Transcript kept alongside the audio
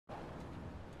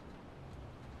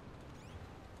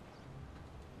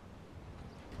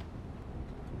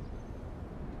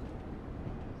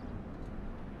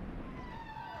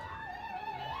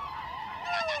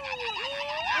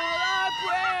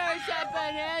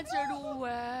answered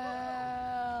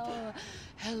well.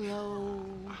 Hello.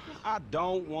 I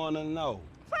don't want to know.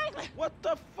 Franklin! What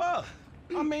the fuck?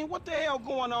 I mean, what the hell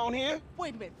going on here?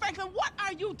 Wait a minute. Franklin, what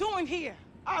are you doing here?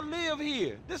 I live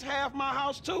here. This half my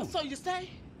house, too. So you stay?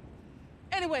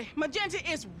 Anyway, Magenta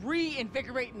is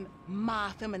reinvigorating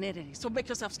my femininity. So make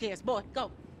yourself scarce. Boy,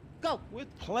 go. Go.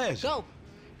 With pleasure. Go.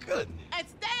 Goodness. And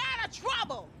stay out of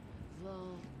trouble.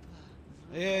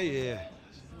 Yeah.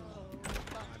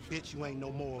 I bet you ain't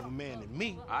no more of a man than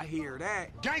me. I hear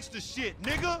that. Gangster shit,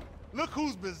 nigga. Look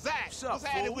who's bazack. What's up, What's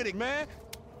at it fool? with it, man?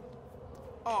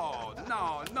 Oh,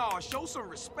 no, show some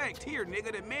respect here,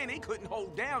 nigga. The man, they couldn't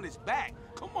hold down his back.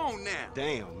 Come on now.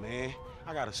 Damn, man.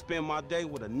 I gotta spend my day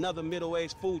with another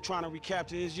middle-aged fool trying to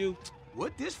recapture his youth.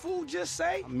 What this fool just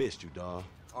say? I missed you, dawg.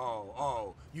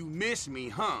 Oh, you miss me,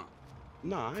 huh?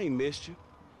 Nah, I ain't missed you.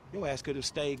 Your ass could have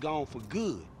stayed gone for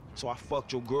good. So I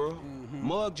fucked your girl,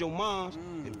 mugged your moms,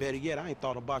 and better yet, I ain't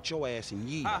thought about your ass in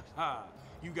years. Ha ha.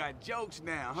 You got jokes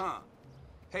now, huh?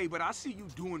 Hey, but I see you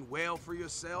doing well for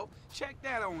yourself. Check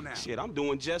that on out. Shit, I'm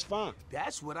doing just fine.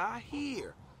 That's what I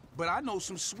hear. But I know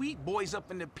some sweet boys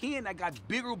up in the pen that got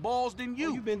bigger balls than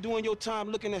you. Oh, you been doing your time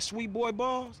looking at sweet boy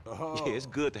balls? Oh. Yeah, it's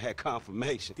good to have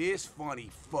confirmation. This funny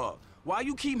fuck. Why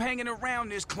you keep hanging around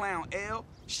this clown, L?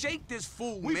 Shake this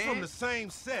fool, We man. from the same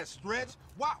set, Stretch.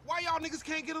 Why y'all niggas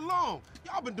can't get along?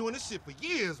 Y'all been doing this shit for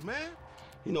years, man.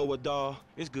 You know what, dawg?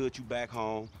 It's good you back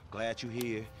home. Glad you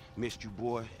here. Missed you,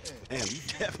 boy. Damn, you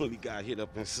definitely got hit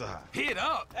up inside. Hit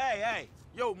up? Hey.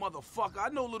 Yo, motherfucker, I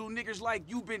know little niggas like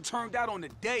you been turned out on the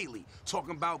daily.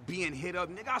 Talking about being hit up,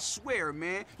 nigga, I swear,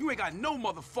 man. You ain't got no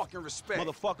motherfucking respect.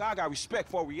 Motherfucker, I got respect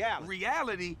for reality.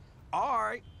 Reality? All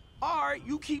right,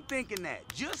 you keep thinking that.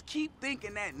 Just keep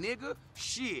thinking that, nigga.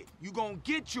 Shit, you gonna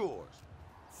get yours.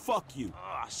 Fuck you.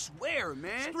 I swear,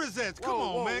 man. Strizzets, come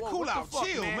Whoa, on, man. whoa, Cool what the out. fuck,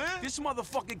 Chill, man. This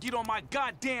motherfucker get on my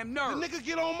goddamn The nerves. nigga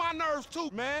get on my nerves, too,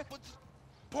 man. But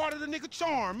part of the nigga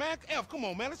charm, man. F, come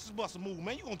on, man. Let's just bust a move,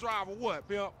 man. You gonna drive or what,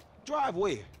 pimp? Drive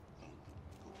where?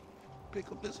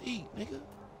 Pick up this heat, nigga.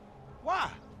 Why?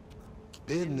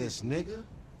 Business, nigga.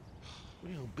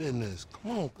 Real business.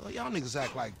 Come on, y'all niggas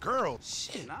act like girls.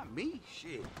 Shit. Not me,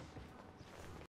 shit.